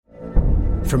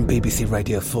From BBC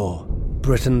Radio 4,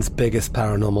 Britain's biggest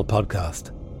paranormal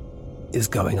podcast is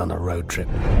going on a road trip.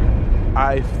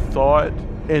 I thought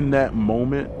in that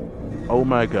moment, oh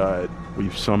my God,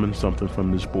 we've summoned something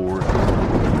from this board.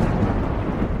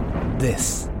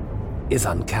 This is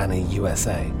Uncanny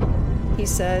USA. He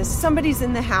says, somebody's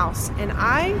in the house, and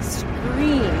I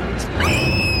screamed.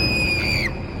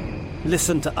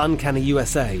 Listen to Uncanny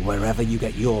USA wherever you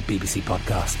get your BBC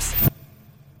podcasts,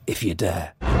 if you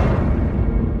dare.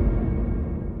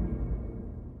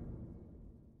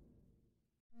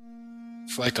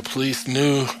 It's like the police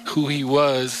knew who he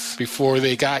was before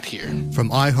they got here. From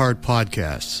iHeart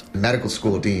Podcasts. Medical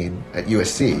school dean at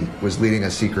USC was leading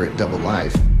a secret double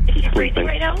life. She's breathing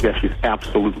right now? Yes, she's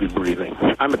absolutely breathing.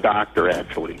 I'm a doctor,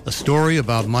 actually. A story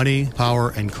about money,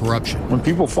 power, and corruption. When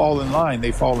people fall in line,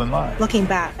 they fall in line. Looking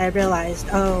back, I realized,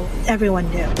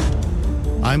 everyone knew.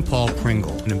 I'm Paul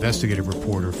Pringle, an investigative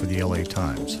reporter for the LA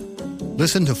Times.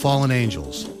 Listen to Fallen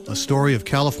Angels, a story of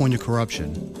California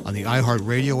corruption on the iHeart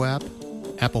Radio app,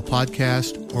 Apple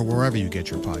Podcast, or wherever you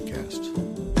get your podcasts.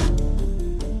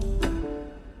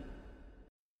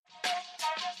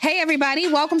 Hey, everybody.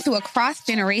 Welcome to Across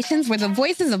Generations, where the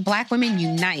voices of Black women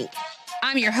unite.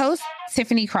 I'm your host,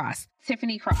 Tiffany Cross.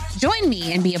 Join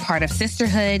me and be a part of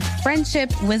sisterhood,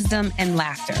 friendship, wisdom, and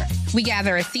laughter. We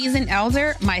gather a seasoned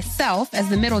elder, myself as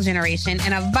the middle generation,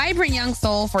 and a vibrant young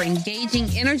soul for engaging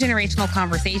intergenerational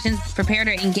conversations. Prepare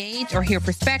to engage or hear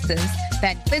perspectives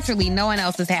that literally no one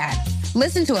else has had.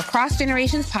 Listen to Across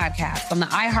Generations podcast on the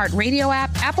iHeartRadio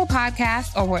app, Apple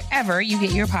Podcasts, or wherever you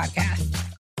get your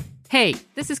podcasts. Hey,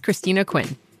 this is Christina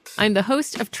Quinn. I'm the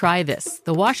host of Try This,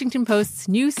 the Washington Post's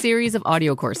new series of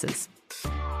audio courses.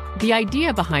 The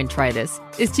idea behind Try This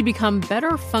is to become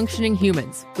better functioning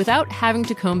humans without having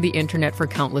to comb the internet for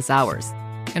countless hours.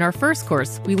 In our first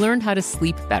course, we learned how to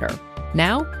sleep better.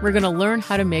 Now, we're going to learn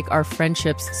how to make our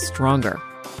friendships stronger.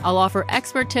 I'll offer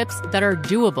expert tips that are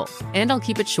doable, and I'll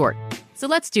keep it short. So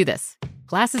let's do this.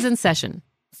 Class is in session.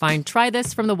 Find Try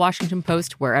This from the Washington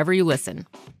Post wherever you listen.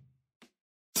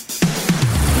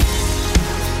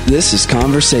 This is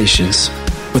Conversations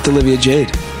with Olivia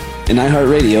Jade, an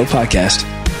iHeartRadio podcast.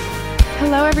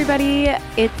 Hello, everybody.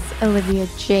 It's Olivia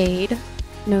Jade.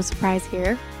 No surprise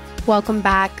here. Welcome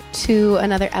back to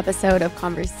another episode of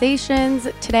Conversations.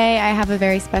 Today, I have a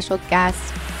very special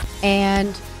guest,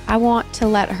 and I want to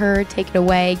let her take it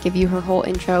away, give you her whole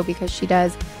intro, because she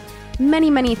does many,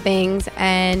 many things,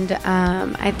 and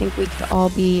I think we could all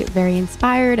be very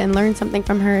inspired and learn something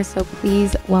from her. So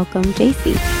please welcome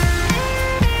JC.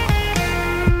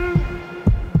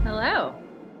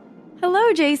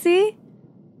 Hello, JC.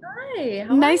 Hi.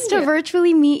 Nice to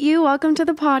virtually meet you. Welcome to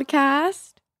the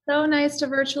podcast. So nice to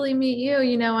virtually meet you.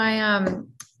 You know,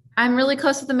 I'm really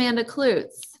close with Amanda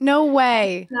Klutz. No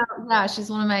way. Yeah,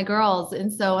 she's one of my girls.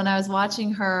 And so when I was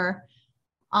watching her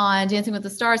on Dancing with the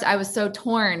Stars, I was so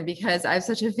torn because I'm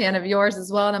such a fan of yours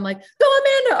as well. And I'm like, go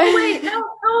Amanda. Oh, wait, no,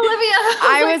 Olivia.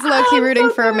 I was low-key rooting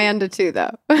for Amanda too,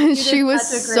 though. She was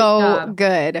so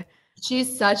good.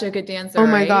 She's such a good dancer. Oh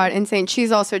my God, insane.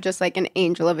 She's also just like an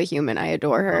angel of a human. I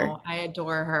adore her. Oh, I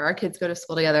adore her. Our kids go to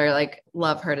school together. Like,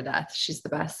 love her to death. She's the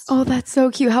best. Oh, that's so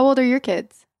cute. How old are your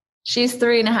kids? She's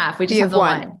 3.5. We just have the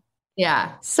one.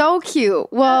 Yeah. So cute.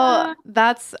 Well,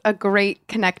 that's a great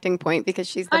connecting point because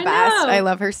she's the best. I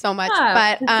love her so much. Yeah,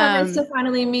 but it's so nice to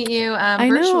finally meet you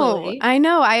virtually. I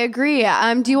know. I agree.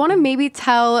 Do you want to maybe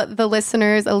tell the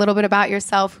listeners a little bit about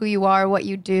yourself, who you are, what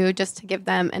you do, just to give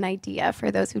them an idea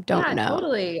for those who don't know?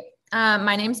 Totally.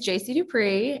 My name's JC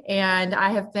Dupree, and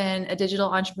I have been a digital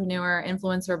entrepreneur,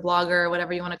 influencer, blogger,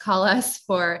 whatever you want to call us,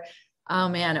 for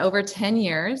over 10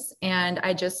 years. And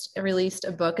I just released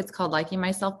a book. It's called Liking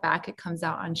Myself Back. It comes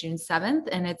out on June 7th.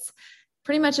 And it's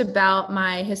pretty much about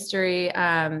my history,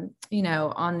 on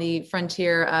the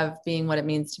frontier of being what it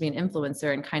means to be an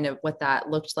influencer and kind of what that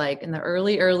looked like in the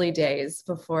early days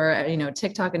before,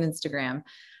 TikTok and Instagram.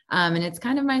 And it's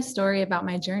kind of my story about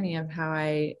my journey of how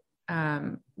I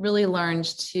really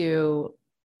learned to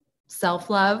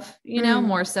self-love,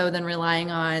 more so than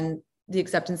relying on the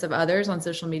acceptance of others on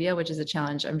social media, which is a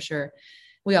challenge I'm sure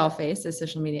we all face as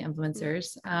social media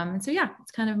influencers. And so,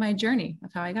 it's kind of my journey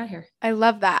of how I got here. I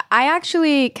love that. I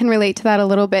actually can relate to that a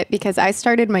little bit because I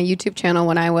started my YouTube channel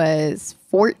when I was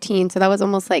 14. So that was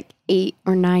almost like 8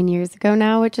 or 9 years ago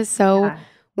now, which is so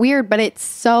weird, but it's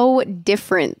so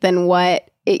different than what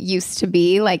it used to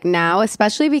be like now,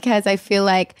 especially because I feel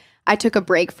like I took a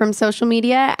break from social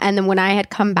media. And then when I had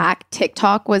come back,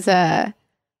 TikTok was a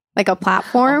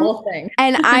platform. The whole thing.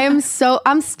 And I'm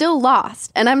still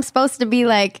lost. And I'm supposed to be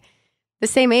like the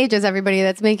same age as everybody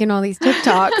that's making all these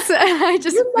TikToks. I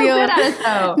just You're feel so good at it,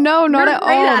 though. No, not You're at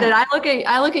great all. At it.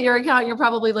 I look at your account. You're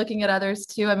probably looking at others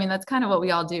too. I mean, that's kind of what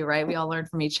we all do, right? We all learn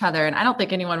from each other, and I don't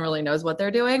think anyone really knows what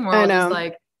they're doing. We're all just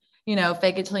like,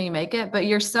 fake it till you make it. But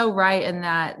you're so right in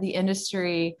that the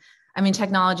industry, I mean,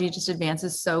 technology just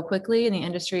advances so quickly and the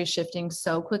industry is shifting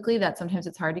so quickly that sometimes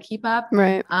it's hard to keep up.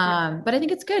 Right. But I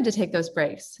think it's good to take those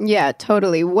breaks. Yeah,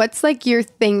 totally. What's like your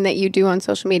thing that you do on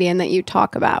social media and that you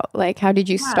talk about? Like, how did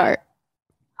you start?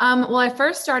 Well, I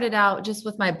first started out just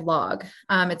with my blog.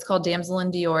 It's called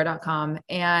damselindior.com.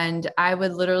 And I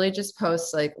would literally just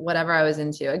post like whatever I was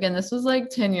into. Again, this was like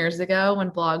 10 years ago when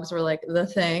blogs were like the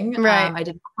thing. Right. I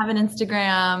didn't have an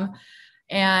Instagram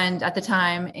and at the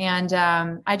time. And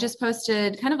I just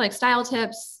posted kind of like style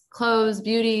tips, clothes,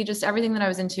 beauty, just everything that I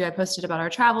was into. I posted about our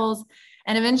travels.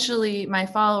 And eventually my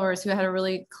followers, who I had a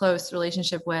really close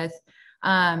relationship with,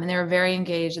 and they were very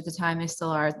engaged at the time. They still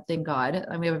are, thank God.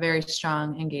 And we have a very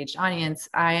strong, engaged audience.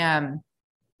 I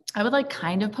would like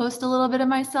kind of post a little bit of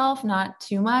myself, not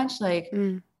too much. Like,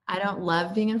 I don't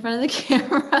love being in front of the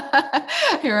camera.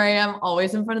 Here I am,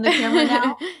 always in front of the camera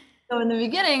now. So in the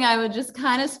beginning, I would just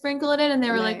kind of sprinkle it in, and they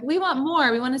were like, "We want more.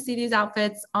 We want to see these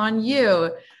outfits on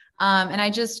you." And I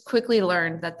just quickly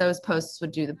learned that those posts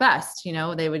would do the best.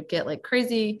 They would get like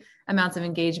crazy amounts of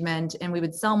engagement, and we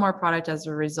would sell more product as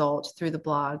a result through the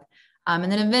blog. And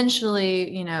then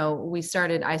eventually, I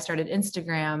started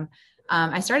Instagram.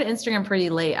 I started Instagram pretty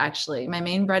late, actually. My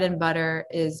main bread and butter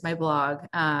is my blog.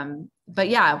 But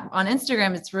yeah, on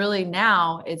Instagram,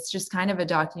 it's just kind of a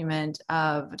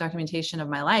documentation of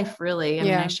my life, really. I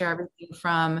mean, I share everything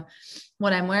from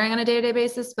what I'm wearing on a day-to-day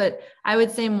basis, but I would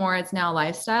say more it's now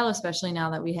lifestyle, especially now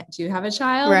that we do have a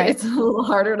child. Right. It's a little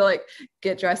harder to like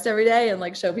get dressed every day and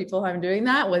like show people I'm doing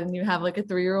that when you have like a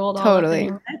 3-year-old.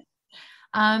 Totally.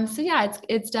 So yeah,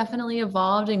 it's definitely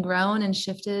evolved and grown and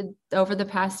shifted over the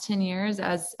past 10 years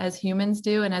as humans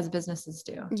do and as businesses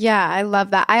do. Yeah, I love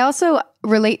that. I also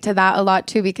relate to that a lot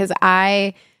too, because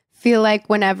I feel like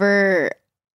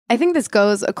I think this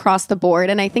goes across the board,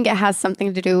 and I think it has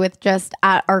something to do with just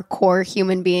at our core,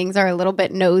 human beings are a little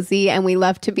bit nosy and we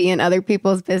love to be in other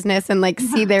people's business and like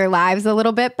see their lives a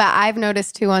little bit. But I've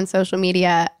noticed too on social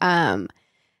media,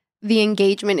 the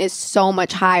engagement is so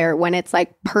much higher when it's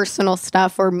like personal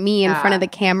stuff or me in front of the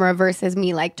camera versus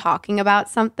me like talking about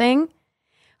something.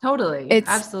 Totally.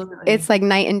 Absolutely. It's like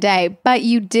night and day. But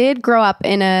you did grow up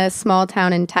in a small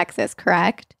town in Texas,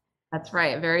 correct? That's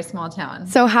right. A very small town.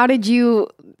 So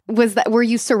were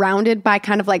you surrounded by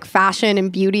kind of like fashion and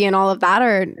beauty and all of that,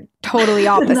 or totally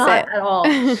opposite? Not at all.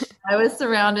 I was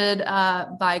surrounded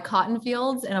by cotton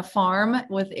fields and a farm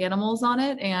with animals on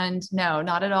it. And no,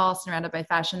 not at all surrounded by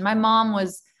fashion. My mom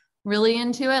was really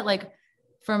into it. Like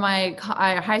for my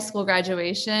high school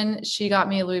graduation, she got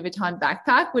me a Louis Vuitton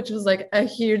backpack, which was like a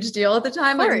huge deal at the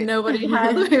time. Like nobody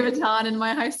had Louis Vuitton in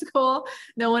my high school.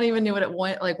 No one even knew what it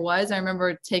was. I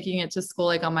remember taking it to school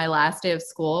like on my last day of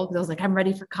school because I was like, I'm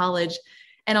ready for college.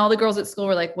 And all the girls at school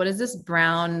were like, what is this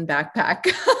brown backpack?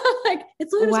 Like,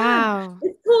 it's Louis Vuitton. Wow.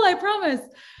 It's cool, I promise.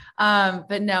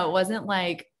 But no, it wasn't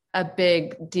like a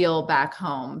big deal back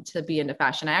home to be into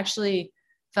fashion. I actually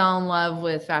fell in love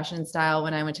with fashion and style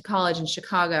when I went to college in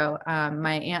Chicago.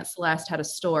 My Aunt Celeste had a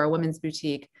store, a women's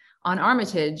boutique on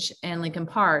Armitage in Lincoln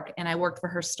Park. And I worked for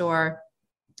her store.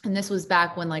 And this was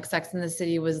back when like Sex and the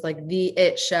City was like the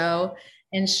it show.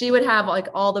 And she would have like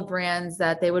all the brands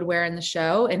that they would wear in the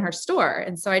show in her store.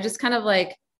 And so I just kind of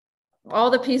like all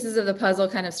the pieces of the puzzle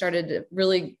kind of started to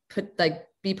really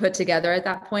be put together at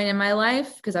that point in my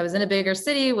life, because I was in a bigger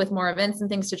city with more events and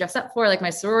things to dress up for, like my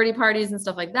sorority parties and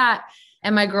stuff like that.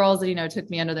 And my girls, took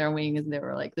me under their wing and they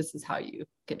were like, this is how you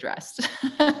get dressed.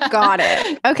 Got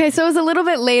it. Okay. So it was a little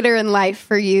bit later in life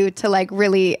for you to like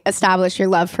really establish your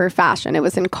love for fashion. It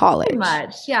was in college. Pretty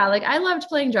much. Yeah. Like I loved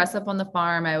playing dress up on the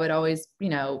farm. I would always,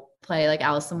 play like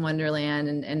Alice in Wonderland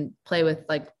and play with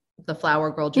like the flower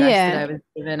girl dress that I was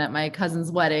given at my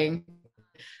cousin's wedding.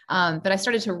 But I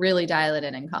started to really dial it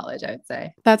in college, I would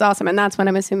say. That's awesome. And that's when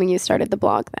I'm assuming you started the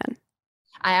blog then.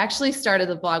 I actually started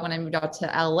the blog when I moved out to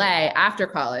LA after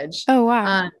college. Oh,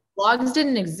 wow. Blogs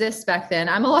didn't exist back then.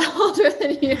 I'm a lot older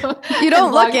than you. You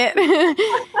don't look it.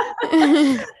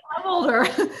 I'm older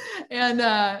and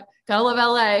gotta love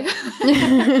LA.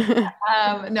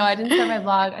 No, I didn't start my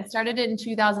blog. I started it in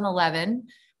 2011,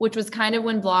 which was kind of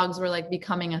when blogs were like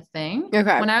becoming a thing.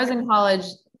 Okay. When I was in college,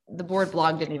 the board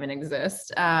blog didn't even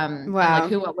exist. Wow. And like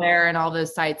Who What Wear and all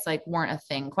those sites like weren't a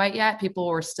thing quite yet. People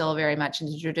were still very much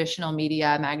into traditional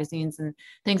media, magazines and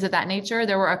things of that nature.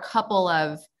 There were a couple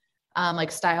of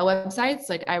like style websites.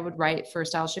 Like I would write for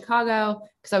Style Chicago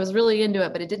because I was really into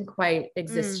it, but it didn't quite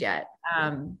exist yet.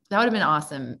 That would have been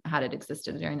awesome had it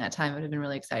existed during that time. It would have been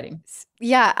really exciting.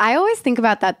 Yeah, I always think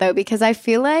about that though, because I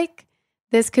feel like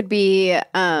this could be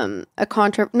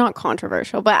not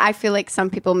controversial, but I feel like some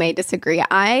people may disagree.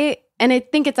 And I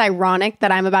think it's ironic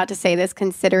that I'm about to say this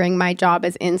considering my job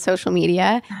is in social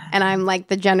media and I'm like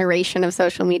the generation of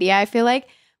social media, I feel like.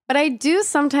 But I do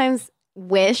sometimes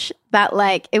wish that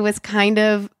like it was kind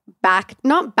of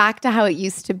not back to how it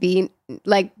used to be,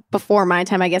 like before my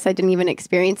time. I guess I didn't even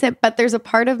experience it, but there's a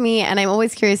part of me, and I'm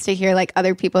always curious to hear like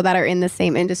other people that are in the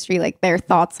same industry, like their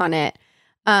thoughts on it,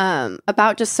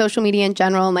 about just social media in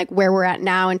general and like where we're at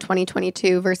now in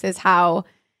 2022 versus how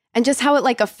it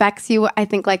like affects you, I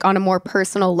think, like on a more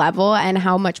personal level and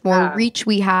how much more reach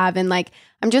we have. And like,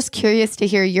 I'm just curious to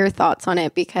hear your thoughts on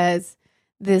it because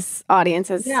this audience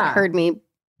has heard me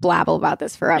blabble about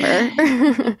this forever.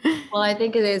 Well, I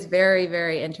think it is very,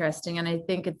 very interesting. And I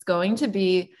think it's going to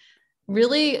be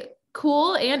really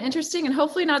cool and interesting and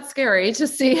hopefully not scary to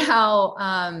see how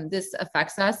this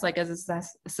affects us like as a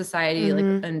society,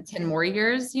 like in 10 more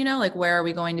years, you know, like where are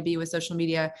we going to be with social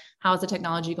media? How is the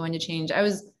technology going to change? I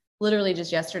was literally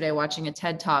just yesterday watching a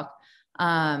TED talk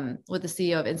with the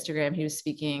CEO of Instagram. He was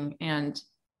speaking and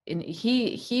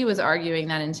he was arguing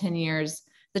that in 10 years,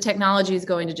 the technology is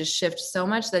going to just shift so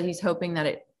much that he's hoping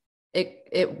that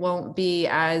it won't be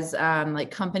as like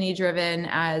company driven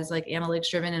as like analytics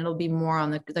driven. It'll be more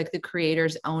on the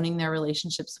creators owning their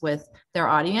relationships with their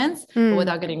audience, but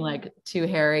without getting like too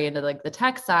hairy into like the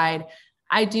tech side.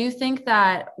 I do think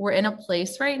that we're in a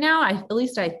place right now, at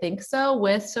least I think so,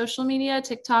 with social media,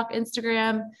 TikTok,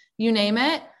 Instagram, you name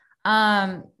it,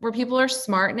 where people are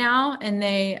smart now. And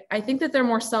I think that they're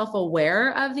more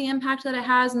self-aware of the impact that it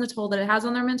has and the toll that it has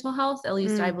on their mental health. At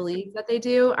least I believe that they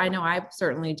do. I know I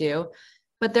certainly do,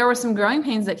 but there were some growing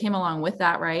pains that came along with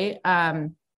that. Right.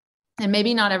 And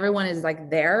maybe not everyone is like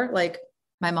there, like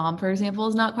my mom, for example,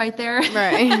 is not quite there,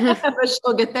 right? But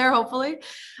she'll get there hopefully.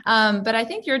 But I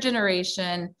think your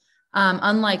generation,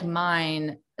 unlike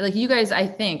mine, like you guys, I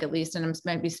think at least, and I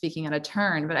might be speaking out of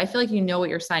turn, but I feel like you know what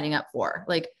you're signing up for.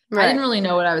 Like I didn't really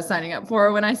know what I was signing up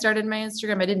for when I started my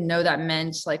Instagram. I didn't know that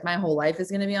meant like my whole life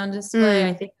is going to be on display.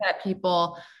 I think that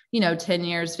people, 10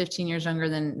 years, 15 years younger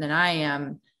than I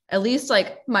am, at least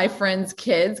like my friends'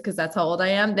 kids, because that's how old I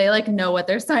am, they like know what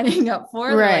they're signing up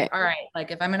for. Right. They're like, all right,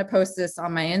 like if I'm going to post this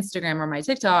on my Instagram or my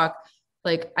TikTok,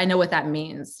 like I know what that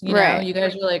means. You know, you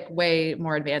guys are like way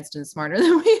more advanced and smarter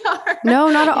than we are. No,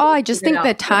 not at all. I just think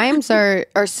the times are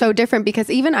so different because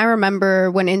even I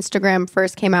remember when Instagram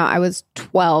first came out, I was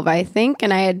 12, I think,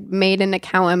 and I had made an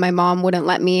account and my mom wouldn't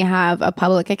let me have a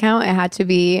public account. It had to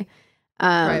be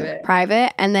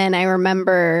private. And then I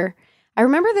remember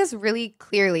this really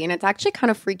clearly, and it's actually kind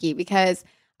of freaky because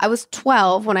I was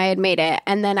 12 when I had made it.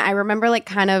 And then I remember like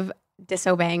kind of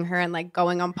disobeying her and like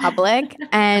going on public.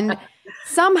 And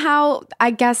somehow,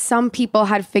 I guess some people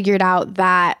had figured out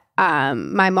that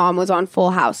my mom was on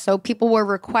Full House. So people were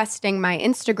requesting my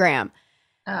Instagram.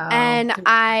 And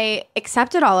I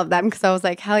accepted all of them because I was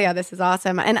like, hell yeah, this is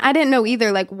awesome. And I didn't know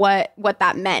either like what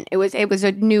that meant. It was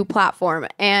a new platform.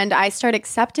 And I started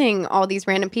accepting all these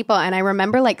random people. And I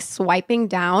remember like swiping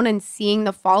down and seeing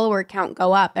the follower count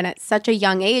go up. And at such a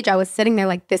young age, I was sitting there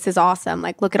like, this is awesome.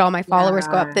 Like, look at all my followers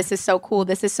go up. This is so cool.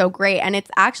 This is so great. And it's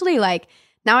actually like,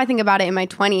 now I think about it in my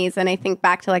 20s and I think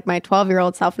back to like my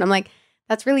 12-year-old self and I'm like,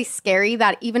 that's really scary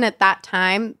that even at that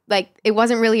time, like it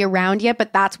wasn't really around yet,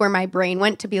 but that's where my brain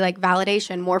went to be like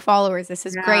validation, more followers. This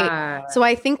is great. So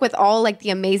I think with all like the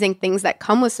amazing things that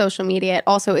come with social media, it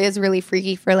also is really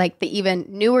freaky for like the even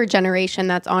newer generation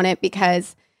that's on it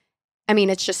because I mean,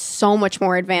 it's just so much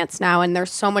more advanced now and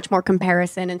there's so much more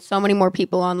comparison and so many more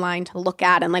people online to look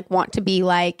at and like want to be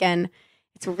like, and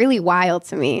it's really wild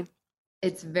to me.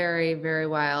 It's very, very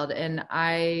wild. And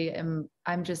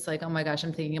I'm just like, oh my gosh,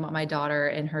 I'm thinking about my daughter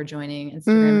and her joining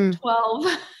Instagram at 12.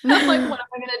 I'm like, what am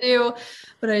I going to do?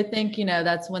 But I think,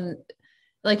 that's when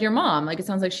like your mom, like, it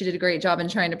sounds like she did a great job in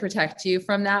trying to protect you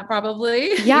from that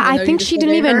probably. Yeah. I think she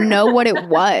didn't even know what it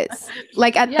was.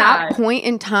 Like at that point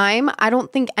in time, I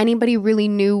don't think anybody really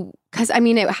knew. Cause I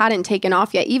mean, it hadn't taken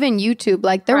off yet. Even YouTube,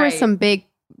 like there were some big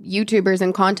YouTubers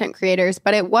and content creators,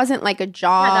 but it wasn't like a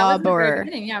job or.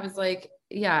 Yeah, it was like,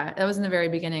 yeah, that was in the very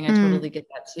beginning. I totally get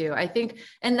that too. I think,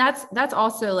 and that's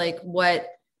also like what,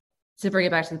 to bring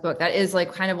it back to the book, that is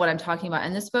like kind of what I'm talking about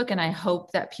in this book. And I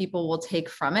hope that people will take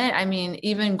from it. I mean,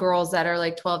 even girls that are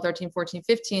like 12, 13, 14,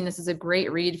 15, this is a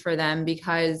great read for them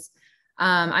because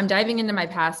I'm diving into my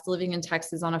past, living in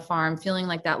Texas on a farm, feeling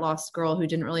like that lost girl who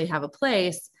didn't really have a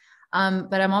place.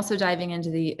 But I'm also diving into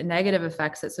the negative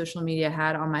effects that social media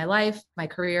had on my life, my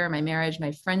career, my marriage,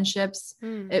 my friendships.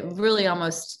 It really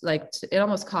almost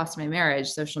cost my marriage.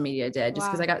 Social media did, just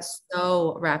because I got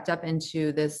so wrapped up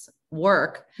into this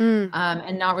work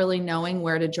and not really knowing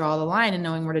where to draw the line and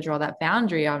knowing where to draw that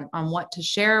boundary on what to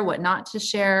share, what not to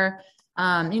share.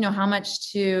 How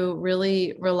much to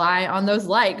really rely on those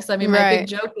likes. I mean, my big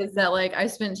joke is that like I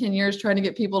spent 10 years trying to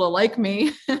get people to like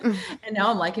me and now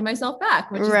I'm liking myself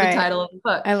back, which is the title of the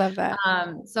book. I love that.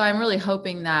 So I'm really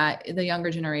hoping that the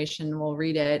younger generation will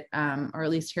read it or at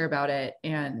least hear about it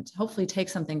and hopefully take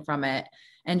something from it.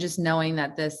 And just knowing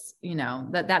that this,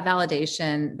 that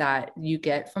validation that you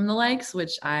get from the likes,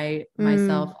 which I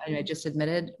just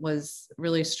admitted was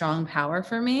really strong power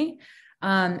for me.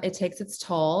 It takes its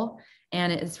toll.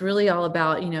 And it's really all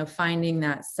about, finding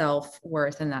that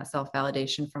self-worth and that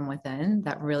self-validation from within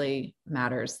that really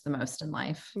matters the most in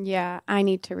life. Yeah, I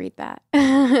need to read that.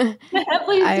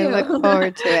 Please I do. look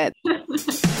forward to it.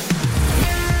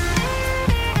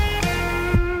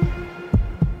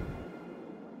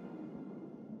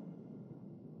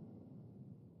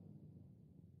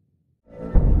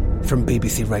 From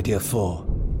BBC Radio 4,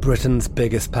 Britain's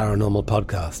biggest paranormal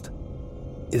podcast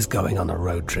is going on a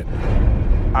road trip.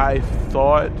 I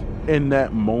thought in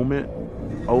that moment,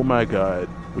 oh my God,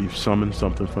 we've summoned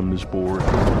something from this board.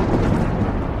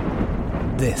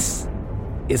 This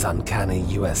is Uncanny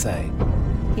USA.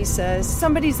 He says,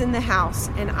 somebody's in the house,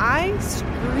 and I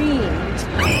screamed.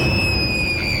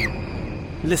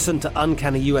 Listen to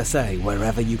Uncanny USA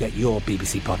wherever you get your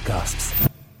BBC podcasts,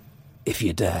 if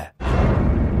you dare.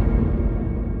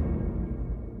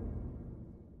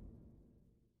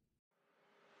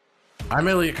 I'm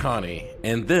Elliot Connie,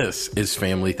 and this is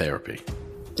Family Therapy.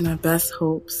 My best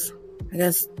hopes, I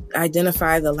guess,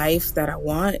 identify the life that I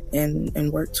want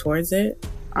and work towards it.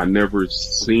 I never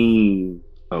seen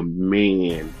a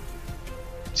man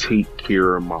take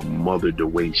care of my mother the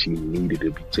way she needed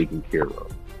to be taken care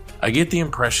of. I get the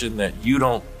impression that you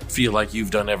don't feel like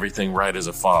you've done everything right as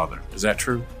a father. Is that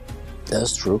true?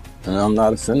 That's true, and I'm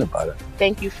not offended by that.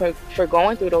 Thank you for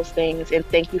going through those things, and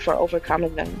thank you for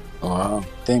overcoming them. Wow,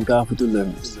 thank God for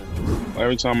deliverance.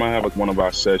 Every time I have one of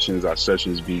our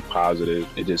sessions be positive.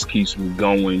 It just keeps me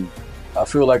going. I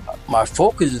feel like my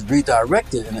focus is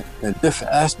redirected in a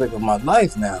different aspect of my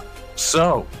life now.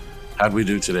 So, how'd we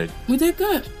do today? We did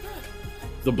good.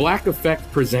 The Black Effect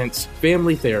presents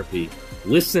Family Therapy.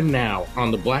 Listen now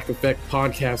on the Black Effect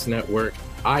Podcast Network,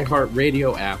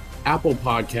 iHeartRadio app, Apple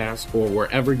Podcasts, or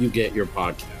wherever you get your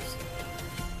podcasts.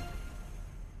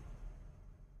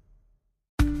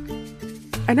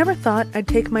 I never thought I'd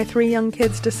take my 3 young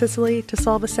kids to Sicily to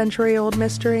solve a century-old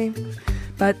mystery.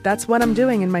 But that's what I'm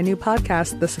doing in my new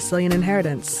podcast, The Sicilian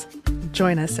Inheritance.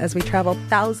 Join us as we travel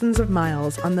thousands of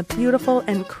miles on the beautiful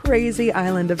and crazy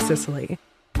island of Sicily,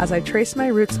 as I trace my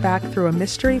roots back through a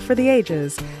mystery for the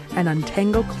ages and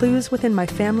untangle clues within my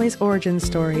family's origin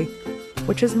story,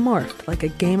 which has morphed like a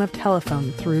game of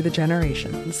telephone through the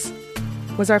generations.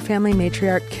 Was our family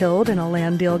matriarch killed in a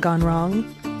land deal gone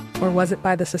wrong? Or was it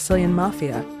by the Sicilian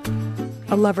mafia?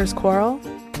 A lover's quarrel?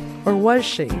 Or was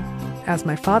she, as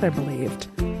my father believed,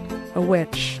 a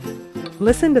witch?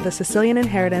 Listen to The Sicilian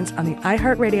Inheritance on the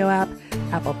iHeartRadio app,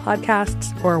 Apple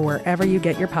Podcasts, or wherever you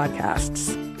get your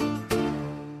podcasts.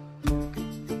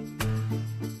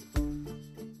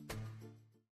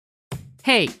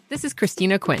 Hey, this is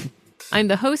Christina Quinn. I'm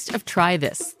the host of Try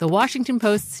This, the Washington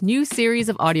Post's new series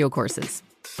of audio courses.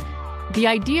 The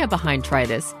idea behind Try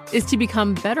This is to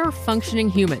become better functioning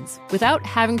humans without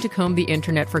having to comb the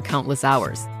internet for countless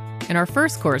hours. In our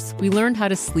first course, we learned how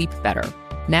to sleep better.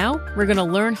 Now, we're going to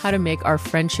learn how to make our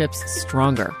friendships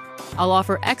stronger. I'll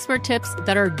offer expert tips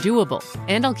that are doable,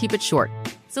 and I'll keep it short.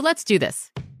 So let's do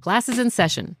this. Class is in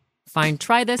session. Find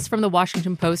Try This from the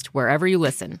Washington Post wherever you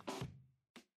listen.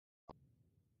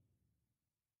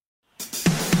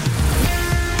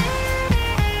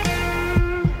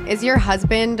 Is your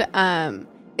husband,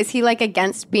 is he like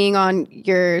against being on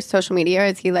your social media?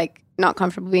 Is he like not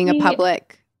comfortable being a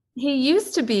public? He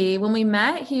used to be. When we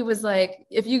met, he was like,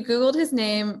 if you Googled his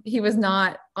name, he was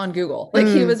not on Google. Like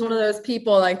he was one of those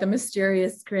people, like the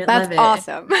mysterious Grant That's Levitt.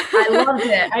 awesome. I loved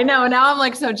it. I know. Now I'm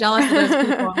like so jealous of those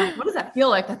people. I'm like, what does that feel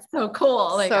like? That's so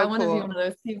cool. Like I want to be one of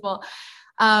those people.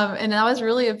 And that was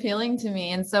really appealing to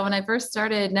me. And so when I first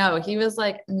started, no, he was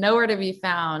like nowhere to be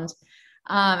found.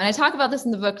 And I talk about this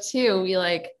in the book too. We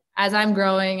like, as I'm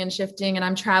growing and shifting and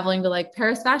I'm traveling to like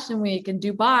Paris Fashion Week and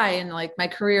Dubai and like my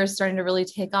career is starting to really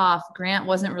take off, Grant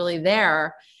wasn't really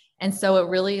there. And so it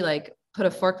really like put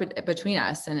a fork between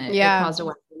us and it caused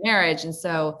a marriage. And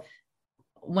so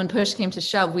when push came to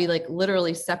shove, we like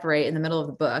literally separate in the middle of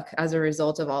the book as a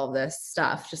result of all of this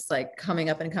stuff, just like coming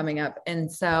up.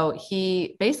 And so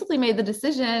he basically made the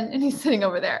decision, and he's sitting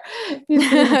over there.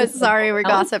 Sorry, we're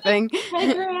gossiping.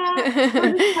 Hey, Grant,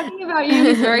 we're just talking about you.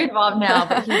 He's very involved now,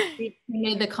 but he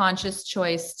made the conscious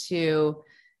choice to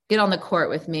get on the court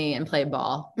with me and play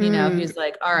ball. You know, he's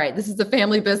like, all right, this is a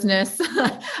family business.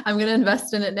 I'm going to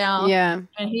invest in it now. Yeah.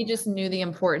 And he just knew the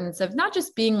importance of not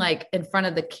just being like in front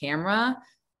of the camera,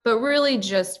 but really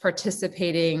just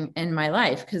participating in my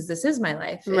life, because this is my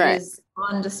life. Right. It is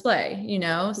on display, you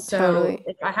know? So Totally.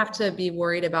 if I have to be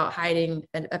worried about hiding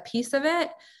a piece of it,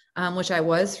 which I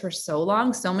was for so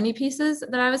long, so many pieces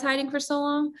that I was hiding for so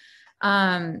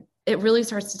long, it really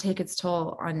starts to take its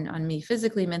toll on me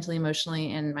physically, mentally,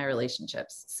 emotionally, and my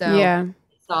relationships. So yeah.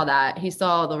 He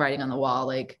saw the writing on the wall.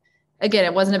 Like, again,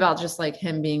 it wasn't about just like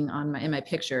him being in my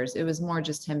pictures. It was more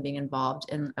just him being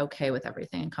involved and okay with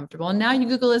everything and comfortable. And now you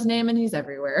Google his name and he's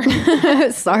everywhere.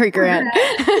 Sorry, Grant.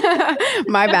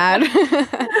 My bad.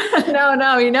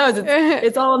 No, he knows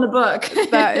it's all in the book.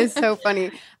 That is so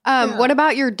funny. What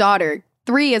about your daughter?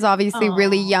 3 is obviously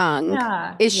really young.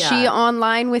 Yeah, is she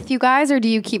online with you guys, or do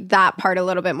you keep that part a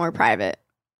little bit more private?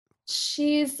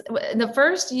 She's the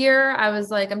first year I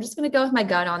was like, I'm just going to go with my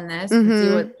gut on this and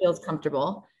see what feels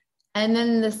comfortable. And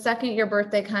then the second year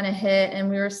birthday kind of hit, and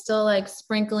we were still like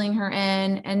sprinkling her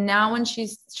in. And now when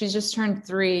she's just turned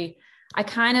 3, I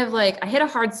kind of like, I hit a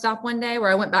hard stop one day where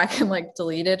I went back and like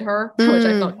deleted her, which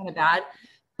I felt kind of bad.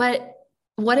 But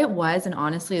what it was, and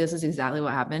honestly, this is exactly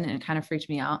what happened, and it kind of freaked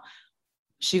me out.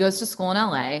 She goes to school in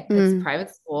LA. It's a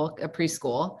private school, a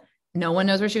preschool. No one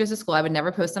knows where she goes to school. I would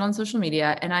never post it on social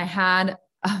media. And I had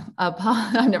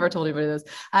I've never told anybody this.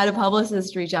 I had a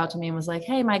publicist reach out to me and was like,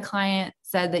 hey, my client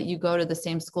said that you go to the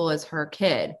same school as her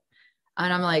kid.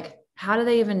 And I'm like, how do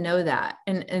they even know that?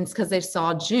 And it's because they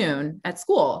saw June at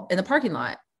school in the parking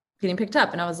lot getting picked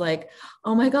up. And I was like,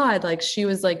 oh my God, like she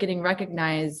was like getting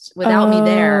recognized without me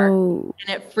there. And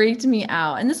it freaked me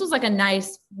out. And this was like a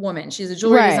nice woman. She's a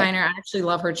jewelry designer. I actually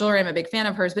love her jewelry. I'm a big fan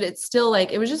of hers, but it's still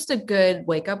like, it was just a good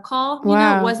wake up call. You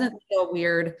know, it wasn't a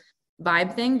weird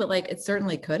vibe thing, but like, it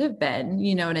certainly could have been,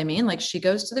 you know what I mean? Like she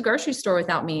goes to the grocery store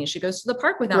without me. She goes to the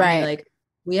park without me. Like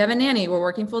we have a nanny, we're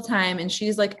working full time, and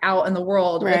she's like out in the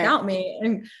world without me.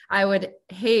 And I would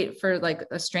hate for like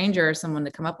a stranger or someone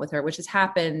to come up with her, which has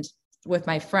happened with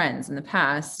my friends in the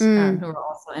past, who are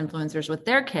also influencers with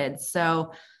their kids.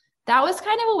 So that was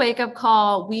kind of a wake up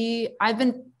call. I've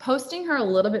been posting her a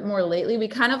little bit more lately. We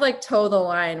kind of like toe the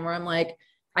line where I'm like,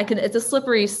 it's a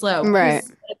slippery slope. Right.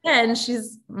 Again,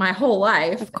 she's my whole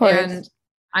life. Of course. And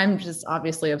I'm just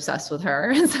obviously obsessed with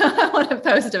her. So I want to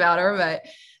post about her, but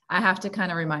I have to kind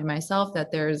of remind myself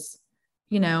that there's,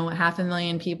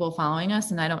 500,000 people following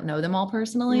us and I don't know them all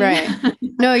personally. Right.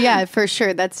 No, yeah, for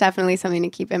sure. That's definitely something to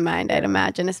keep in mind, I'd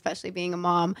imagine, especially being a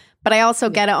mom. But I also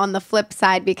get it on the flip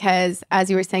side because, as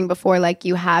you were saying before, like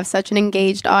you have such an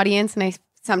engaged audience. And I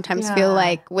sometimes feel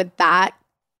like with that,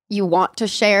 you want to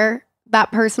share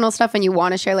that personal stuff and you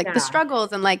want to share like the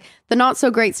struggles and like the not so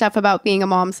great stuff about being a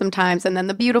mom sometimes, and then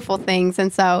the beautiful things.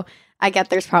 And so I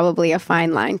get there's probably a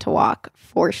fine line to walk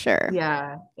for sure.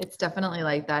 Yeah, it's definitely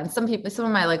like that. And some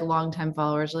of my like longtime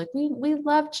followers are like, we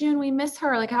love June. We miss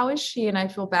her. Like, how is she? And I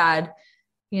feel bad,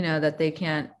 that they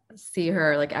can't see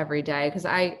her like every day. Cause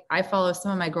I follow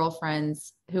some of my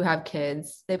girlfriends who have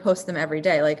kids. They post them every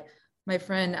day. Like my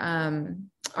friend,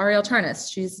 Ariel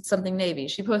Charnas, she's something Navy.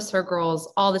 She posts her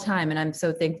girls all the time. And I'm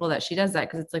so thankful that she does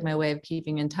that. Cause it's like my way of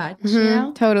keeping in touch,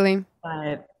 Totally.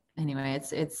 But anyway,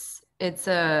 it's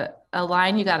a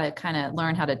line you got to kind of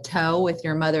learn how to toe with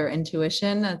your mother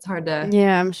intuition. It's hard to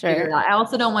I'm sure. figure it out. I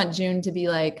also don't want June to be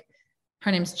like,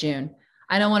 her name's June.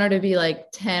 I don't want her to be like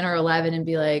 10 or 11 and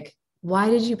be like, why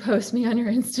did you post me on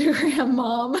your Instagram,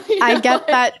 Mom? I get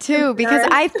that too, because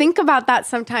I think about that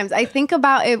sometimes. I think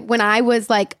about it when I was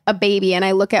like a baby and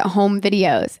I look at home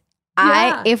videos.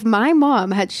 If my mom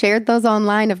had shared those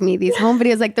online of me, these home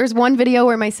videos, like there's one video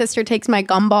where my sister takes my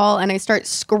gumball and I start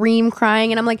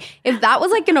crying. And I'm like, if that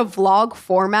was like in a vlog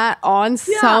format on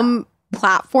some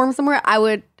platform somewhere, I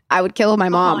would kill my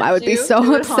mom. I would be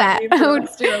so upset.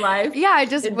 I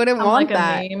just wouldn't want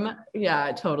that.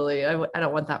 Yeah, totally. I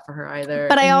don't want that for her either.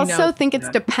 But I also think it's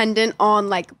dependent on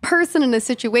like person in the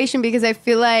situation, because I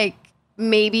feel like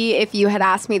maybe if you had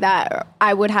asked me that,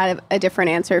 I would have a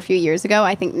different answer a few years ago.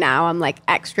 I think now I'm like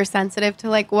extra sensitive to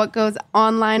like what goes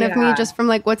online of me just from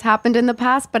like what's happened in the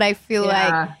past. But I feel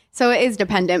like, so it is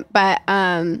dependent, but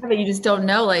you just don't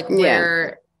know like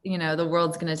where, the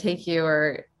world's going to take you,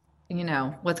 or,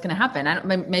 what's going to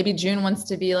happen. Maybe June wants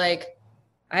to be like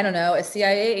I don't know, a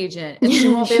CIA agent. And she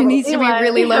won't be She able needs to be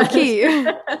really low key.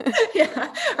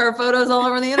 Yeah, her photos all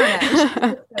over the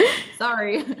internet.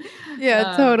 Sorry.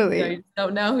 Yeah, totally. I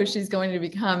don't know who she's going to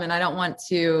become, and I don't want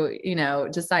to,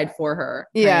 decide for her.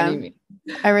 Yeah,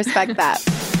 I respect that.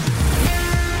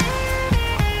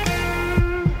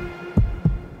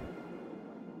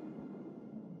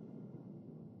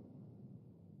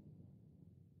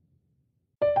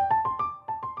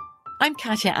 I'm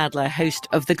Katya Adler, host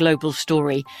of The Global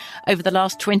Story. Over the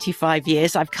last 25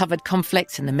 years, I've covered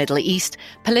conflicts in the Middle East,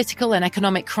 political and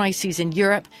economic crises in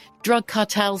Europe, drug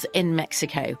cartels in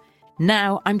Mexico.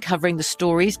 Now I'm covering the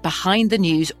stories behind the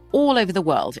news all over the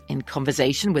world in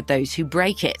conversation with those who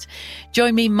break it.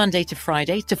 Join me Monday to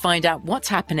Friday to find out what's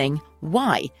happening,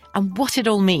 why, and what it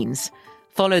all means.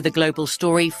 Follow The Global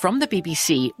Story from the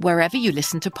BBC wherever you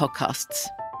listen to podcasts.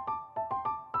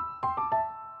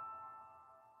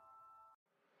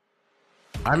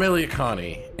 I'm Elliot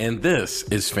Connie, and this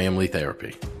is Family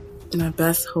Therapy. My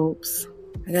best hopes,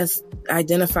 I guess,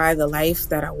 identify the life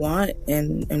that I want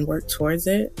and work towards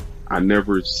it. I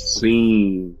never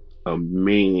seen a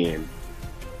man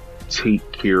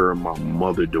take care of my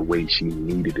mother the way she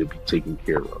needed to be taken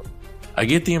care of. I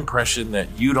get the impression that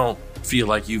you don't feel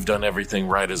like you've done everything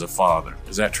right as a father.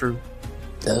 Is that true?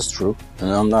 That's true, and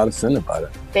I'm not offended by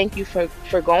that. Thank you for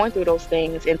going through those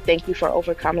things, and thank you for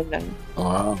overcoming them.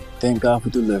 Wow. Thank God for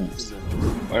deliverance.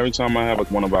 Every time I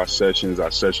have one of our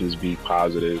sessions be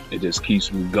positive. It just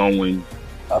keeps me going.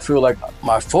 I feel like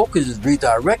my focus is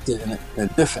redirected in a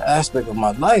different aspect of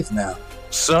my life now.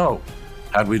 So,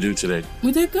 how'd we do today?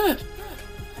 We did good.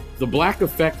 The Black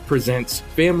Effect presents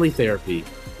Family Therapy.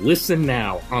 Listen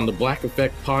now on the Black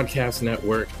Effect Podcast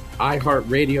Network,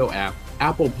 iHeartRadio app,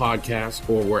 Apple Podcasts,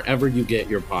 or wherever you get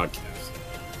your podcasts.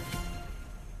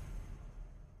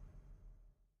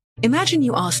 Imagine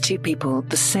you ask two people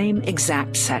the same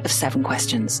exact set of 7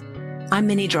 questions. I'm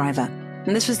Minnie Driver,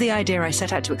 and this was the idea I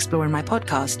set out to explore in my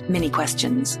podcast, Mini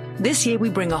Questions. This year, we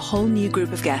bring a whole new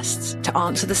group of guests to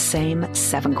answer the same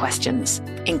 7 questions,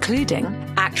 including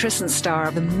actress and star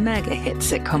of the mega hit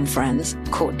sitcom Friends,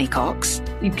 Courtney Cox.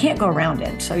 You can't go around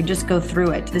it, so you just go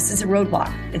through it. This is a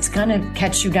roadblock. It's gonna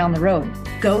catch you down the road.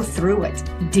 Go through it.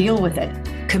 Deal with it.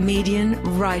 Comedian,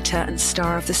 writer, and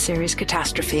star of the series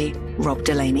Catastrophe, Rob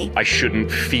Delaney. I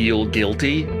shouldn't feel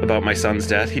guilty about my son's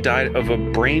death. He died of a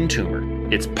brain tumor.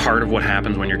 It's part of what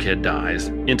happens when your kid dies.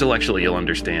 Intellectually, you'll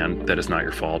understand that it's not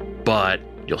your fault, but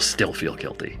you'll still feel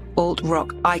guilty.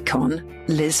 Alt-rock icon,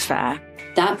 Liz Phair.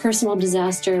 That personal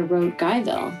disaster wrote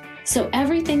Guyville. So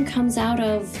everything comes out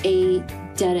of a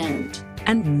dead end.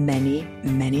 And many,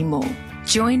 many more.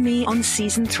 Join me on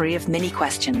Season 3 of Mini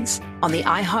Questions on the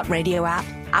iHeartRadio app,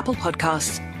 Apple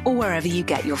Podcasts, or wherever you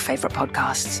get your favorite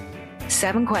podcasts.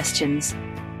 7 questions,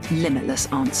 limitless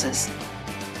answers.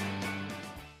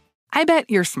 I bet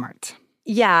you're smart.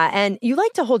 Yeah, and you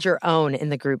like to hold your own in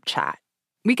the group chat.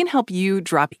 We can help you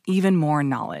drop even more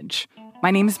knowledge. My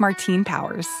name is Martine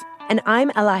Powers. And I'm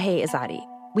Elahe Izadi.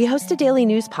 We host a daily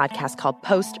news podcast called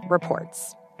Post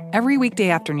Reports. Every weekday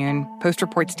afternoon, Post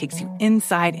Reports takes you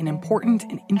inside an important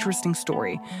and interesting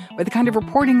story with the kind of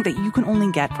reporting that you can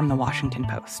only get from the Washington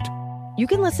Post. You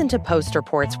can listen to Post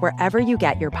Reports wherever you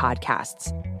get your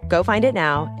podcasts. Go find it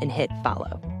now and hit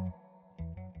follow.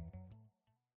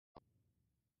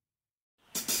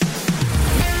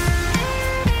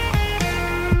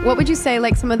 What would you say,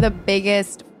 like, some of the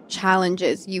biggest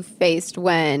challenges you faced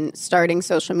when starting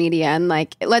social media? And,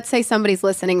 like, let's say somebody's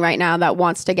listening right now that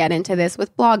wants to get into this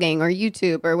with blogging or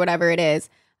YouTube or whatever it is.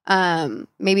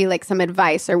 Maybe, like, some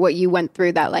advice or what you went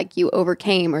through that, like, you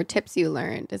overcame or tips you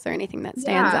learned. Is there anything that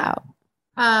stands out?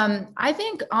 I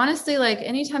think, honestly, like,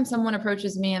 anytime someone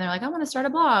approaches me and they're like, I want to start a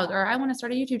blog or I want to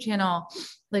start a YouTube channel,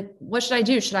 like, what should I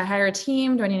do? Should I hire a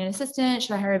team? Do I need an assistant?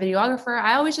 Should I hire a videographer?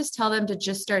 I always just tell them to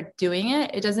just start doing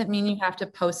it. It doesn't mean you have to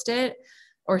post it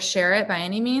or share it by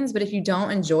any means, but if you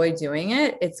don't enjoy doing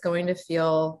it, it's going to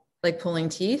feel like pulling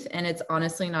teeth, and it's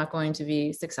honestly not going to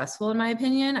be successful, in my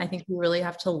opinion. I think you really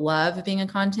have to love being a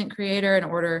content creator in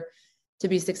order to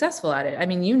be successful at it. I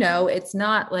mean, it's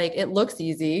not like it looks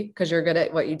easy because you're good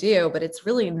at what you do, but it's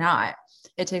really not.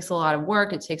 It takes a lot of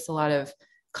work. It takes a lot of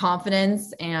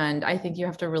confidence. And I think you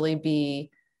have to really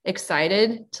be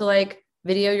excited to, like,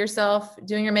 video yourself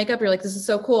doing your makeup. You're like, this is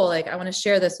so cool. Like, I want to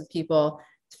share this with people.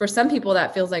 For some people,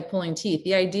 that feels like pulling teeth.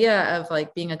 The idea of,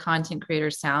 like, being a content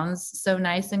creator sounds so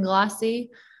nice and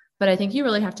glossy, but I think you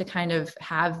really have to kind of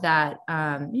have that,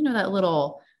 that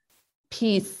little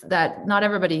piece that not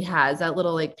everybody has, that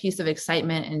little, like, piece of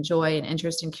excitement and joy and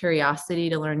interest and curiosity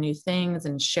to learn new things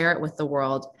and share it with the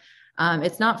world.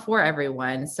 It's not for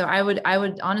everyone. So I would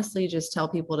honestly just tell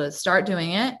people to start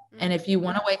doing it. And if you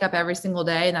want to wake up every single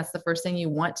day and that's the first thing you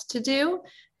want to do,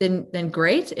 then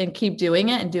great, and keep doing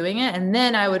it. And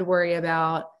then I would worry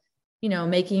about,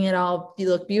 making it all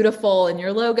look beautiful in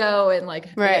your logo and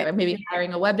maybe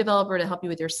hiring a web developer to help you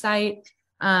with your site.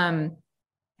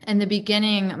 In the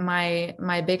beginning,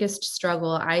 my biggest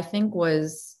struggle, I think,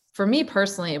 was, for me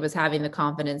personally, it was having the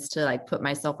confidence to put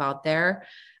myself out there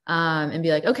and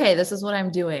be like, okay, this is what I'm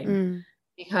doing.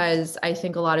 Because I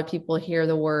think a lot of people hear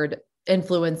the word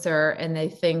influencer and they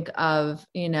think of,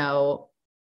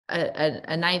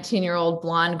 a 19-year-old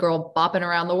blonde girl bopping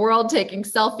around the world taking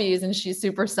selfies, and she's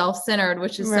super self-centered,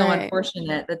 which is so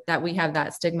unfortunate that we have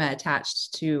that stigma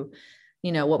attached to,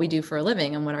 what we do for a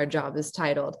living and what our job is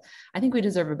titled. I think we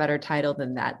deserve a better title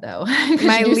than that, though.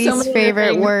 My least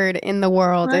favorite word in the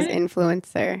world is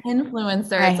influencer.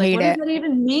 Influencer. I hate what it. does that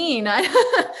even mean?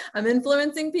 I'm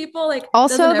influencing people.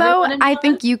 Also, though, I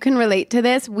think you can relate to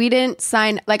this. We didn't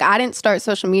I didn't start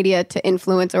social media to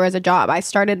influence or as a job. I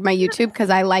started my YouTube because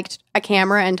I liked a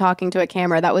camera and talking to a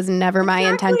camera. That was never my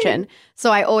intention.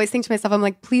 So I always think to myself, I'm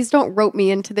like, please don't rope me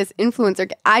into this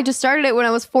influencer. I just started it when I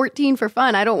was 14 for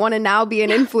fun. I don't want to now be an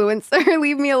influencer.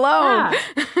 Leave me alone.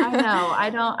 Yeah, I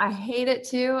know. I hate it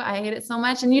too. I hate it so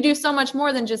much. And you do so much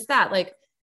more than just that.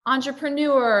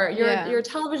 Entrepreneur, your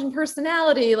television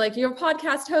personality, your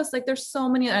podcast host, there's so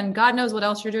many, and God knows what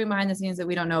else you're doing behind the scenes that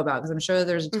we don't know about, because I'm sure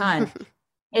there's a ton.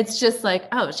 It's just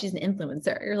oh, she's an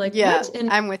influencer. You're like, yeah, what? And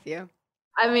I'm with you.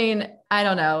 I mean, I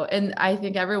don't know. And I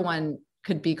think everyone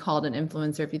could be called an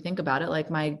influencer if you think about it.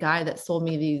 My guy that sold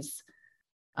me these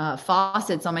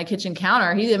faucets on my kitchen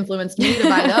counter, he influenced me to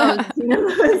buy those.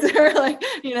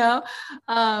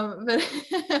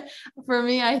 But for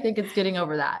me, I think it's getting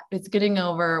over that. It's getting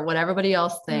over what everybody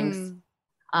else thinks,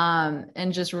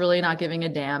 and just really not giving a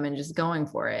damn and just going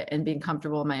for it and being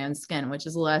comfortable in my own skin, which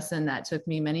is a lesson that took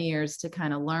me many years to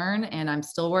kind of learn, and I'm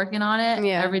still working on it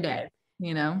every day.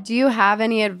 Do you have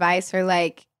any advice or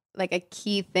like a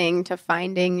key thing to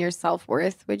finding your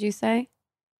self-worth, would you say?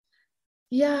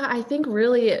 Yeah, I think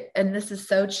really, and this is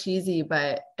so cheesy,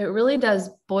 but it really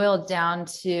does boil down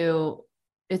to,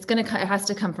 it has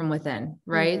to come from within,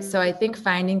 right? Mm-hmm. So I think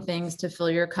finding things to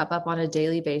fill your cup up on a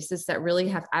daily basis that really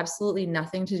have absolutely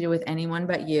nothing to do with anyone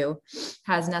but you,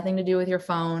 has nothing to do with your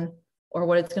phone or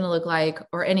what it's going to look like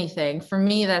or anything. For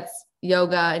me, that's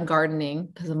yoga and gardening,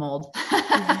 because I'm old.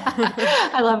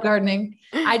 I love gardening.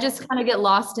 I just kind of get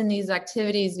lost in these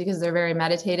activities because they're very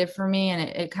meditative for me. And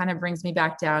it kind of brings me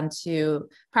back down to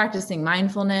practicing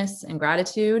mindfulness and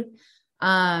gratitude,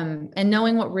 and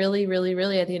knowing what really, really,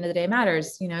 really at the end of the day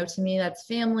matters. To me, that's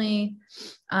family,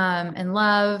 and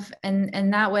love.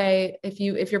 And that way, if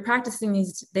you're practicing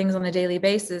these things on a daily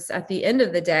basis, at the end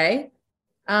of the day,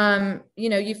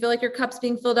 you feel like your cup's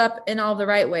being filled up in all the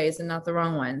right ways and not the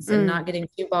wrong ones, and not getting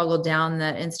too boggled down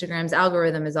that Instagram's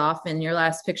algorithm is off and your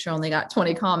last picture only got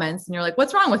 20 comments and you're like,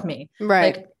 what's wrong with me?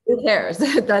 Right. Who cares?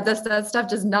 that stuff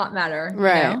does not matter.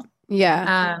 Right.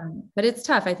 Yeah. But it's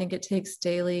tough. I think it takes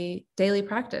daily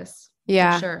practice.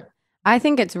 Yeah. For sure. I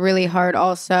think it's really hard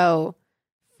also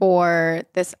for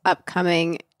this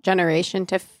upcoming generation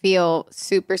to feel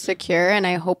super secure. And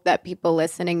I hope that people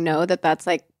listening know that that's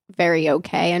very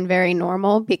okay and very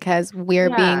normal, because we're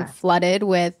being flooded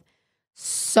with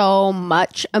so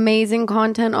much amazing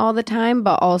content all the time.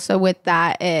 But also with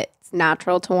that, it's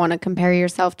natural to want to compare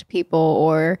yourself to people,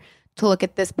 or to look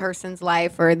at this person's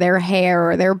life or their hair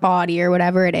or their body or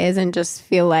whatever it is, and just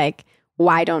feel like,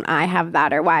 why don't I have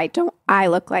that, or why don't I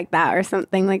look like that, or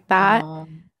something like that.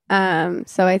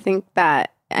 So I think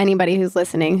that anybody who's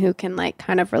listening who can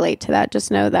kind of relate to that, just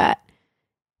know that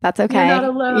that's okay.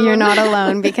 You're not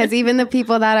alone. Because even the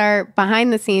people that are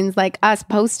behind the scenes, like us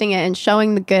posting it and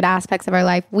showing the good aspects of our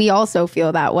life, we also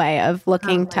feel that way of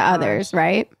looking to others,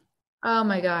 right? Oh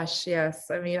my gosh, yes.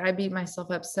 I mean, I beat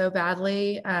myself up so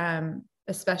badly,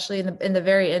 especially in the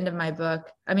very end of my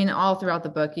book. I mean, all throughout the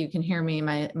book, you can hear me,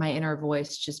 my inner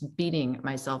voice, just beating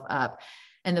myself up.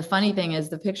 And the funny thing is,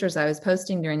 the pictures I was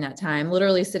posting during that time,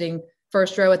 literally sitting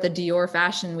first row at the Dior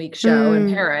Fashion Week show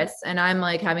in Paris. And I'm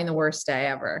having the worst day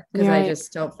ever, because I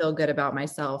just don't feel good about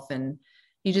myself. And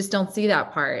you just don't see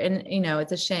that part. And,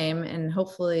 it's a shame. And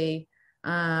hopefully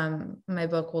my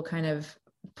book will kind of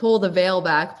pull the veil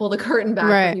back, pull the curtain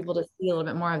back for people to see a little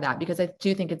bit more of that, because I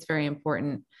do think it's very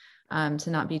important to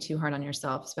not be too hard on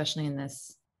yourself, especially in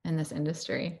this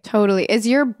industry. Totally. Is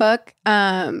your book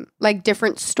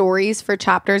different stories for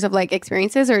chapters of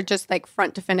experiences, or just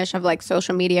front to finish of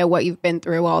social media, what you've been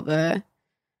through, all the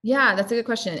Yeah, that's a good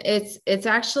question. It's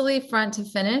actually front to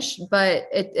finish, but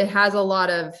it has a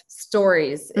lot of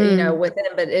stories, within,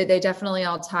 but they definitely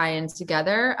all tie in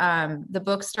together. The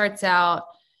book starts out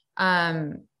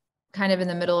kind of in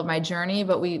the middle of my journey,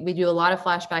 but we do a lot of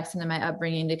flashbacks into my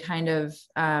upbringing to kind of,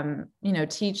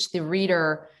 teach the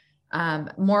reader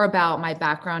more about my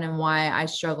background and why I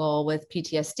struggle with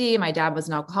PTSD. My dad was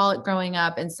an alcoholic growing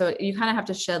up. And so you kind of have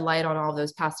to shed light on all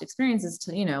those past experiences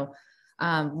to,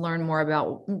 learn more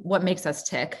about what makes us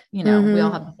tick. We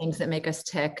all have the things that make us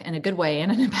tick in a good way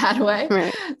and in a bad way.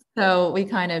 Right. So we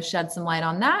kind of shed some light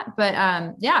on that, but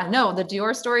the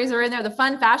Dior stories are in there. The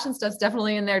fun fashion stuff's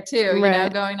definitely in there too.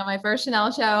 Right. Going to my first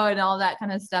Chanel show and all that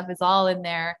kind of stuff is all in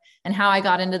there, and how I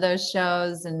got into those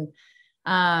shows, and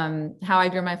how I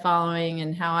grew my following,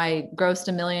 and how I grossed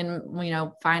 $1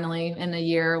 million, finally in a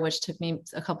year, which took me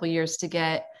a couple years to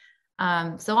get.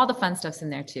 So all the fun stuff's in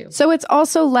there too. So it's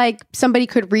also like somebody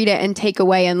could read it and take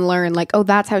away and learn like, oh,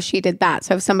 that's how she did that.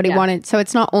 So if somebody wanted, so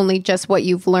it's not only just what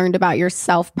you've learned about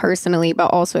yourself personally,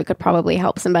 but also it could probably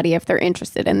help somebody if they're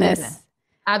interested in this.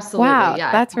 Absolutely. Wow,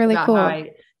 Yeah. that's really cool.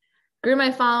 I grew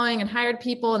my following and hired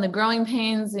people, and the growing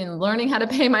pains and learning how to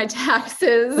pay my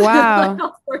taxes. Wow. Like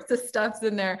all sorts of stuff's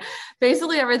in there.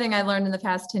 Basically everything I learned in the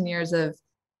past 10 years of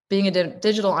being a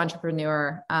digital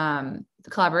entrepreneur, the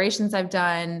collaborations I've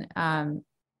done,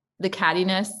 the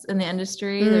cattiness in the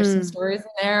industry. There's some stories in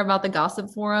there about the gossip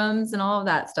forums and all of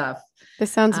that stuff.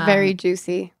 This sounds very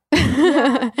juicy.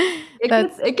 It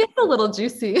gets a little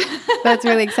juicy. That's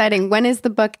really exciting. When is the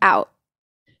book out?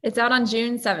 It's out on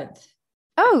June 7th.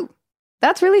 Oh,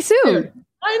 that's really soon.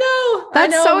 I know.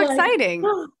 That's so exciting.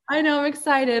 I know. I'm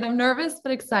excited. I'm nervous,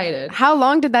 but excited. How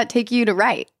long did that take you to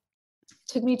write?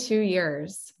 Took me 2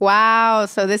 years. Wow.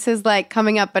 So this is like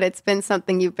coming up, but it's been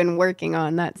something you've been working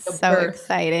on. That's so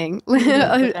exciting.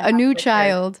 a new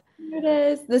child. It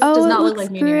is. This does not look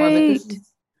like me anymore, but this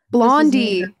is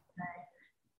Blondie.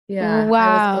 Yeah.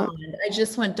 Wow. I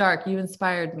just went dark. You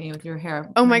inspired me with your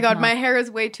hair. Oh my God. My hair is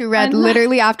way too red.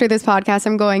 Literally after this podcast,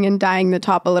 I'm going and dyeing the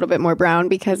top a little bit more brown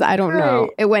because I don't know.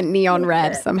 It went neon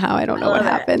red somehow. I don't know what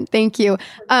happened. Thank you.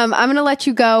 I'm going to let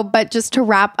you go. But just to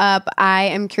wrap up, I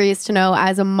am curious to know,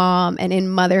 as a mom and in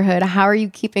motherhood, how are you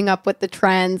keeping up with the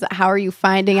trends? How are you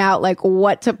finding out like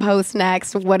what to post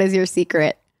next? What is your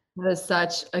secret? That is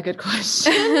such a good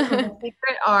question. The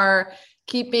secret are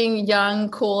keeping young,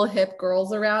 cool, hip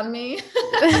girls around me.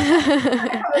 I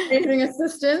have amazing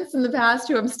assistants in the past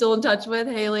who I'm still in touch with.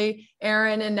 Haley,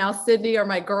 Erin, and now Sydney are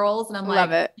my girls. And I'm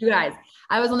like, you guys,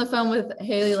 I was on the phone with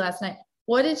Haley last night.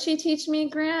 What did she teach me,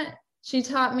 Grant? She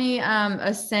taught me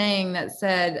a saying that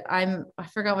said, I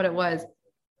forgot what it was.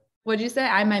 What did you say?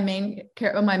 I'm my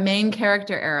main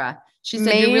character era. She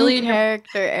said, you're really in your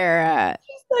character era.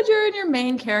 She said, you're in your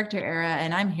main character era,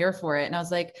 and I'm here for it. And I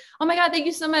was like, oh my God, thank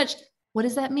you so much. What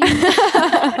does that mean? So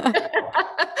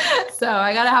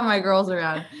I got to have my girls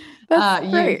around. That's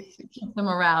great. You keep them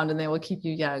around and they will keep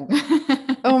you young.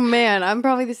 Oh man, I'm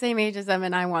probably the same age as them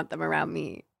and I want them around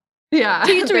me. Yeah.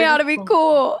 Teach me how to be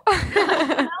cool.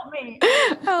 Help me.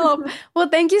 Help. Well,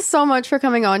 thank you so much for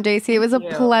coming on, JC. It was a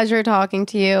pleasure talking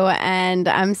to you. And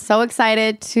I'm so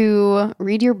excited to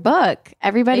read your book.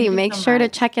 Everybody, make sure to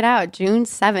check it out. June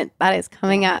 7th. That is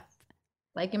coming up.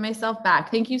 Liking myself back.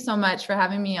 Thank you so much for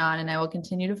having me on, and I will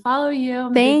continue to follow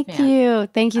you. Thank you.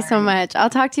 Thank you so much. I'll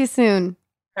talk to you soon.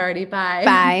 Alrighty, bye.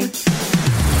 Bye.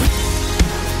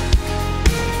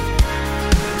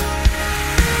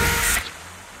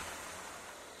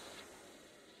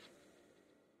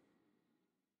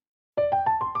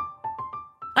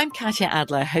 I'm Katya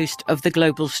Adler, host of The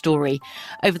Global Story.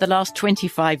 Over the last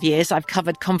 25 years, I've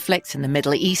covered conflicts in the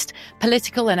Middle East,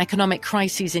 political and economic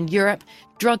crises in Europe,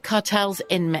 drug cartels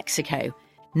in Mexico.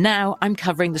 Now I'm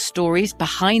covering the stories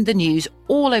behind the news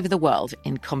all over the world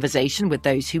in conversation with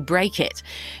those who break it.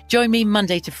 Join me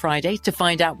Monday to Friday to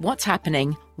find out what's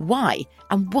happening, why,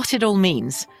 and what it all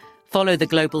means. Follow The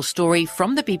Global Story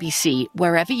from the BBC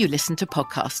wherever you listen to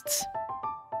podcasts.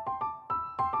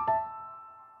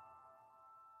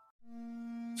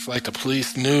 It's like the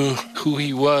police knew who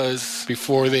he was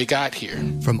before they got here.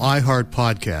 From iHeart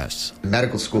Podcasts. The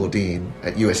medical school dean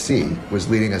at USC was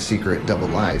leading a secret double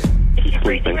life. He's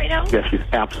breathing right now? Yes, he's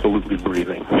absolutely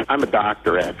breathing. I'm a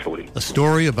doctor, actually. A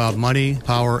story about money,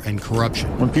 power, and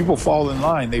corruption. When people fall in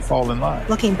line, they fall in line.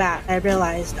 Looking back, I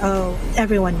realized,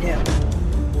 everyone knew.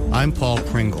 I'm Paul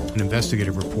Pringle, an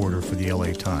investigative reporter for the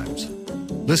LA Times.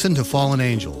 Listen to Fallen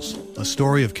Angels, a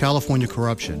story of California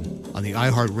corruption on the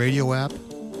iHeart Radio app,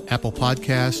 Apple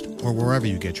Podcast, or wherever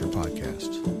you get your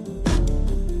podcasts.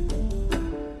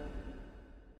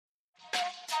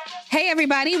 Hey,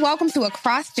 everybody. Welcome to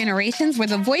Across Generations, where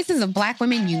the voices of Black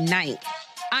women unite.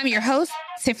 I'm your host,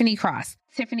 Tiffany Cross.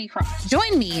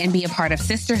 Join me and be a part of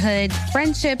sisterhood,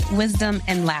 friendship, wisdom,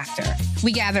 and laughter.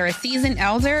 We gather a seasoned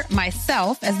elder,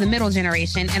 myself as the middle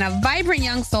generation, and a vibrant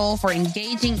young soul for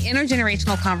engaging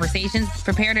intergenerational conversations.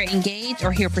 Prepare to engage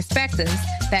or hear perspectives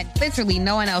that literally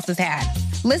no one else has had.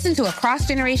 Listen to Across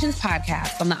Generations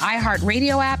podcast on the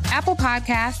iHeartRadio app, Apple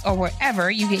Podcasts, or wherever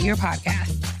you get your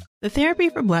podcasts. The Therapy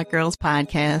for Black Girls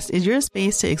podcast is your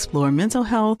space to explore mental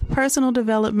health, personal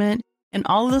development, and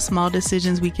all of the small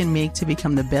decisions we can make to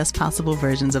become the best possible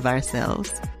versions of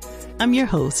ourselves. I'm your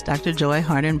host, Dr. Joy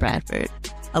Harden Bradford,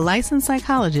 a licensed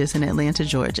psychologist in Atlanta,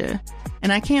 Georgia,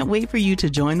 and I can't wait for you to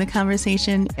join the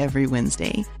conversation every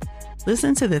Wednesday.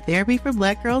 Listen to the Therapy for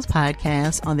Black Girls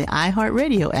podcast on the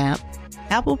iHeartRadio app,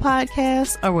 Apple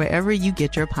Podcasts, or wherever you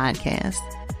get your podcasts.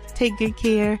 Take good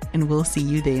care, and we'll see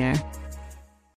you there.